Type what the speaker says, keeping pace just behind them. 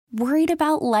Worried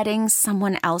about letting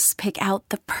someone else pick out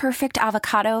the perfect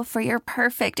avocado for your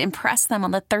perfect impress them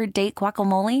on the third date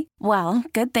guacamole? Well,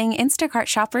 good thing Instacart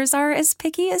shoppers are as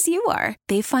picky as you are.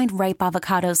 They find ripe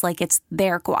avocados like it's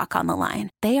their guac on the line.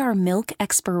 They are milk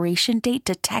expiration date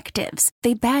detectives.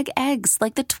 They bag eggs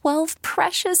like the 12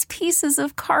 precious pieces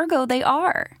of cargo they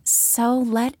are. So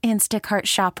let Instacart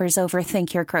shoppers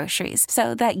overthink your groceries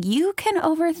so that you can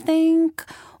overthink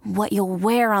what you'll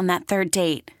wear on that third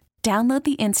date. Download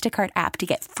the Instacart app to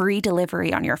get free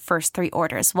delivery on your first 3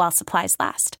 orders while supplies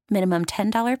last. Minimum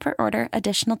 $10 per order.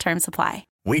 Additional terms apply.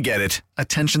 We get it.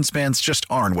 Attention spans just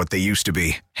aren't what they used to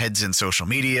be. Heads in social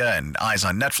media and eyes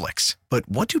on Netflix. But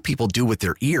what do people do with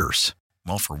their ears?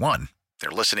 Well, for one, they're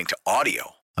listening to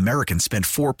audio. Americans spend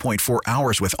 4.4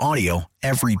 hours with audio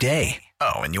every day.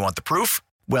 Oh, and you want the proof?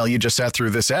 Well, you just sat through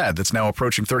this ad that's now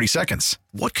approaching 30 seconds.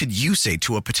 What could you say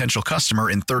to a potential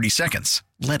customer in 30 seconds?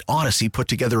 Let Odyssey put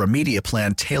together a media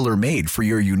plan tailor-made for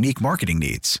your unique marketing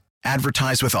needs.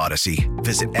 Advertise with Odyssey.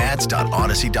 Visit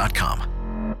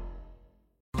ads.odyssey.com.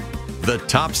 The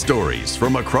top stories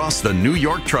from across the New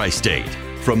York tri-state.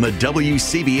 From the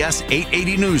WCBS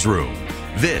 880 newsroom,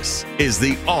 this is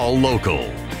the All Local.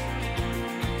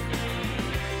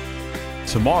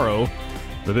 Tomorrow,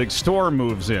 the big storm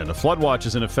moves in. A flood watch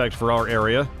is in effect for our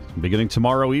area beginning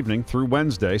tomorrow evening through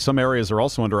Wednesday. Some areas are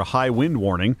also under a high wind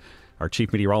warning. Our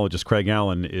chief meteorologist, Craig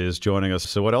Allen, is joining us.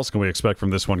 So what else can we expect from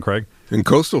this one, Craig? And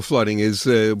coastal flooding is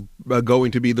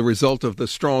going to be the result of the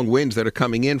strong winds that are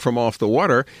coming in from off the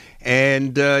water.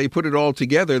 And you put it all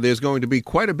together, there's going to be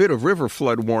quite a bit of river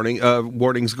flood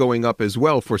warnings going up as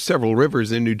well for several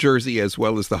rivers in New Jersey, as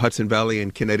well as the Hudson Valley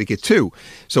and Connecticut, too.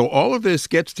 So all of this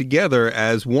gets together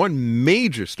as one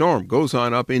major storm goes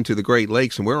on up into the Great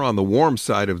Lakes. And we're on the warm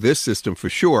side of this system for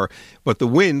sure. But the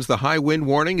winds, the high wind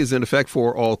warning is in effect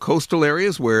for all coastal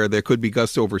areas where there could be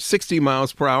gusts over 60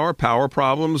 miles per hour, power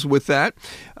problems with that.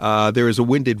 There is a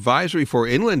wind advisory for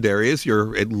inland areas.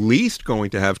 You're at least going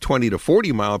to have 20 to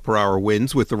 40 mile per hour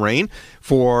winds with the rain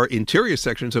for interior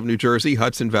sections of New Jersey,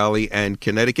 Hudson Valley, and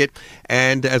Connecticut.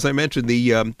 And as I mentioned,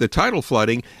 the tidal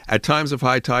flooding at times of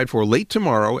high tide for late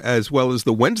tomorrow, as well as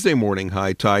the Wednesday morning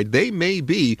high tide, they may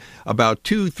be about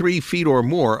 2-3 feet or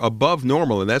more above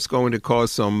normal, and that's going to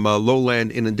cause some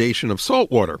lowland inundation of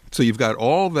salt water. So you've got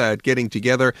all that getting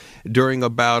together during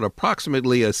about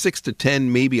approximately a 6 to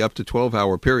 10, maybe up to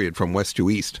 12-hour period from west to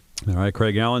east. All right,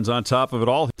 Craig Allen's on top of it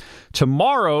all.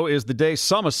 Tomorrow is the day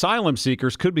some asylum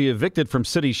seekers could be evicted from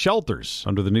city shelters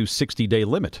under the new 60-day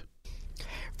limit.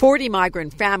 40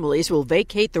 migrant families will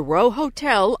vacate the Row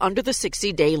Hotel under the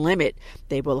 60-day limit.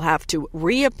 They will have to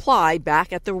reapply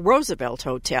back at the Roosevelt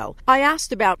Hotel. I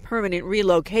asked about permanent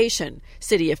relocation.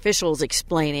 City officials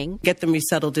explaining. Get them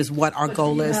resettled is what our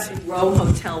goal is. Row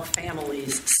Hotel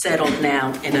families settled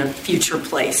now in a future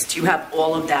place. Do you have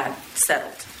all of that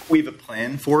settled? We have a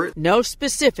plan for it. No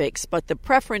specifics, but the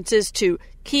preference is to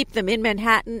keep them in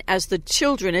Manhattan as the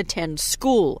children attend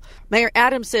school. Mayor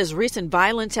Adams says recent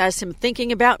violence has him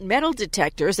thinking about metal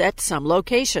detectors at some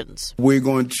locations. We're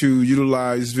going to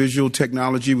utilize visual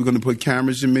technology. We're going to put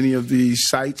cameras in many of these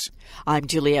sites. I'm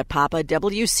Juliette Papa,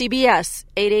 WCBS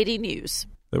 880 News.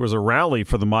 There was a rally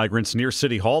for the migrants near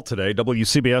City Hall today.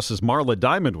 WCBS's Marla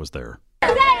Diamond was there.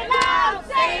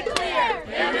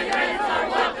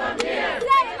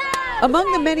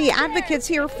 Among the many advocates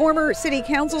here, former City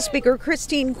Council Speaker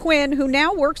Christine Quinn, who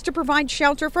now works to provide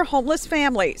shelter for homeless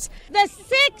families. The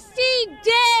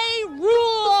 60-day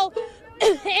rule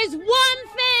is one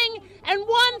thing and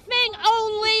one thing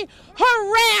only: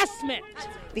 harassment.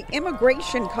 The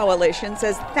Immigration Coalition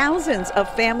says thousands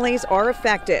of families are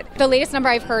affected. The latest number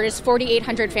I've heard is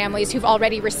 4,800 families who've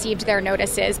already received their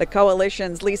notices. The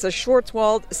coalition's Lisa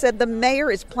Schwartzwald said the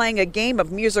mayor is playing a game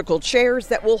of musical chairs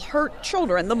that will hurt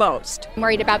children the most. I'm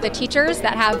worried about the teachers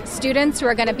that have students who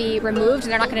are going to be removed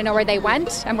and they're not going to know where they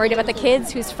went. I'm worried about the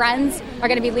kids whose friends are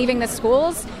going to be leaving the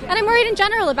schools. And I'm worried in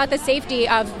general about the safety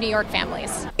of New York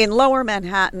families. In Lower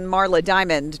Manhattan, Marla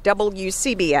Diamond,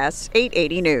 WCBS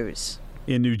 880 News.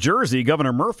 In New Jersey,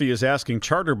 Governor Murphy is asking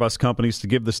charter bus companies to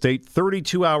give the state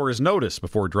 32 hours notice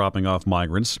before dropping off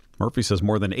migrants. Murphy says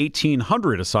more than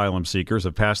 1,800 asylum seekers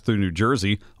have passed through New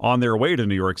Jersey on their way to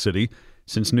New York City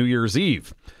since New Year's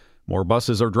Eve. More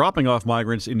buses are dropping off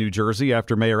migrants in New Jersey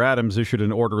after Mayor Adams issued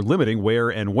an order limiting where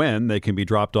and when they can be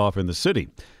dropped off in the city.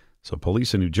 So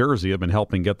police in New Jersey have been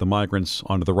helping get the migrants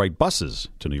onto the right buses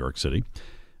to New York City.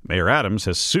 Mayor Adams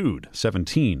has sued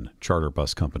 17 charter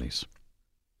bus companies.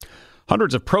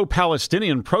 Hundreds of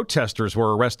pro-Palestinian protesters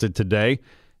were arrested today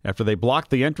after they blocked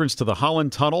the entrance to the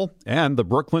Holland Tunnel and the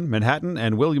Brooklyn, Manhattan,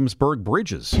 and Williamsburg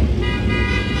bridges.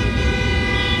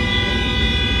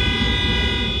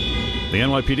 The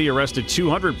NYPD arrested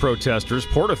 200 protesters.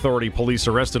 Port Authority police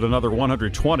arrested another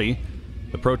 120.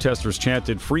 The protesters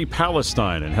chanted "Free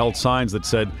Palestine" and held signs that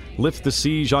said "Lift the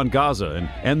siege on Gaza" and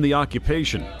 "End the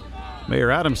occupation." Mayor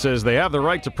Adams says they have the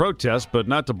right to protest, but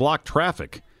not to block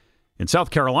traffic. In South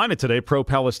Carolina today,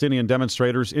 pro-Palestinian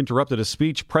demonstrators interrupted a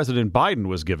speech President Biden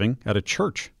was giving at a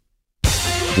church.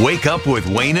 Wake up with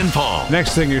Wayne and Paul.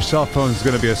 Next thing, your cell phone is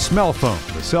going to be a smell phone.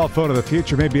 The cell phone of the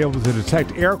future may be able to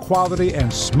detect air quality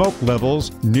and smoke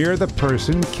levels near the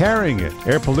person carrying it.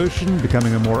 Air pollution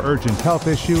becoming a more urgent health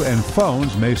issue, and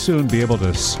phones may soon be able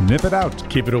to sniff it out.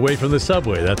 Keep it away from the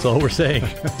subway. That's all we're saying.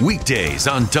 Weekdays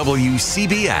on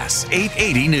WCBS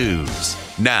 880 News.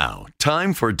 Now,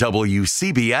 time for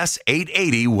WCBS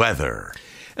 880 weather.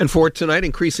 And for tonight,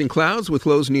 increasing clouds with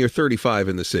lows near 35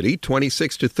 in the city,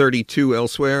 26 to 32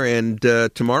 elsewhere. And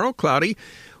tomorrow, cloudy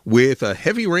with a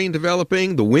heavy rain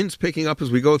developing, the winds picking up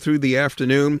as we go through the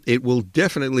afternoon. It will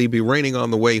definitely be raining on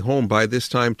the way home by this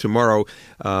time tomorrow.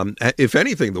 If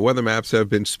anything, the weather maps have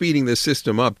been speeding this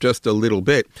system up just a little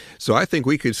bit. So I think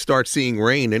we could start seeing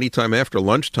rain anytime after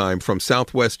lunchtime from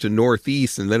southwest to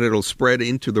northeast, and then it'll spread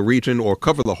into the region or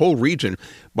cover the whole region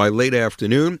by late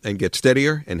afternoon and get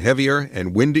steadier and heavier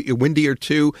and windier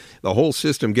too. The whole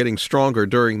system getting stronger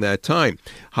during that time.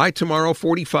 High tomorrow,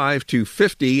 45 to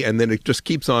 50, and then it just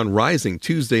keeps on rising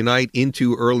Tuesday night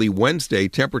into early Wednesday.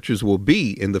 Temperatures will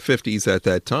be in the 50s at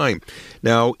that time.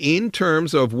 Now, in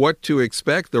terms of what to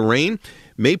expect, the rain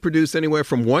may produce anywhere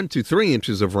from 1 to 3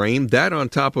 inches of rain. That on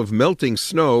top of melting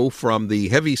snow from the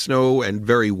heavy snow and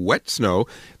very wet snow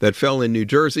that fell in New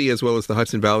Jersey, as well as the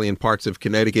Hudson Valley and parts of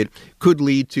Connecticut, could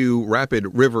lead to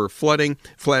rapid river flooding,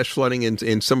 flash flooding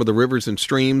in some of the rivers and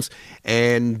streams,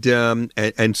 and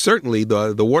certainly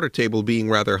the water table being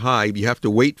rather high. You have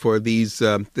to wait for these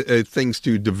things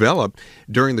to develop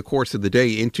during the course of the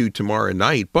day into tomorrow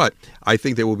night. But I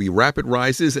think there will be rapid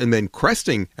rises and then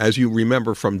cresting, as you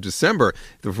remember from December.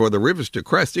 For the rivers to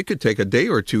crest, it could take a day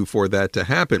or two for that to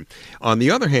happen. On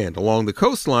the other hand, along the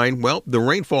coastline, well, the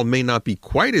rainfall may not be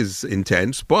quite as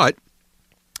intense, but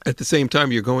at the same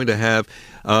time, you're going to have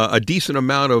a decent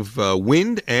amount of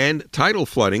wind and tidal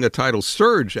flooding, a tidal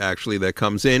surge, actually, that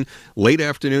comes in late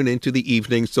afternoon into the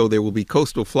evening. So there will be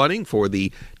coastal flooding for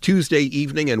the Tuesday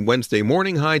evening and Wednesday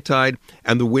morning high tide,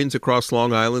 and the winds across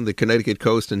Long Island, the Connecticut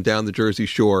coast, and down the Jersey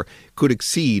Shore could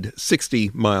exceed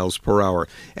 60 miles per hour.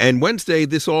 And Wednesday,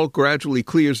 this all gradually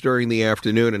clears during the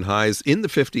afternoon, and highs in the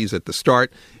 50s at the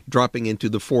start, dropping into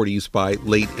the 40s by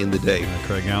late in the day.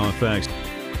 Craig Allen, thanks.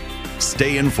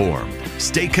 Stay informed.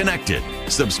 Stay connected.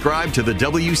 Subscribe to the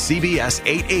WCBS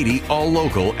 880 All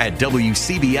Local at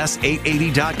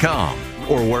WCBS880.com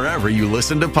or wherever you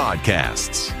listen to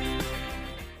podcasts.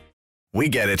 We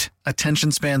get it.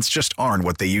 Attention spans just aren't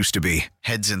what they used to be.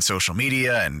 Heads in social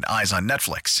media and eyes on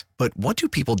Netflix. But what do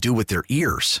people do with their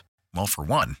ears? Well, for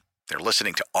one, they're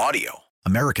listening to audio.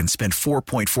 Americans spend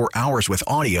 4.4 hours with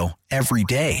audio every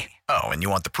day. Oh, and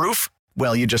you want the proof?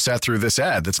 Well, you just sat through this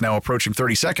ad that's now approaching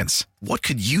 30 seconds. What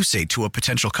could you say to a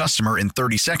potential customer in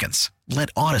 30 seconds?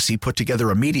 Let Odyssey put together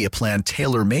a media plan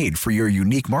tailor-made for your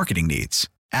unique marketing needs.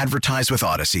 Advertise with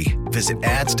Odyssey. Visit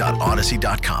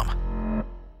ads.odyssey.com.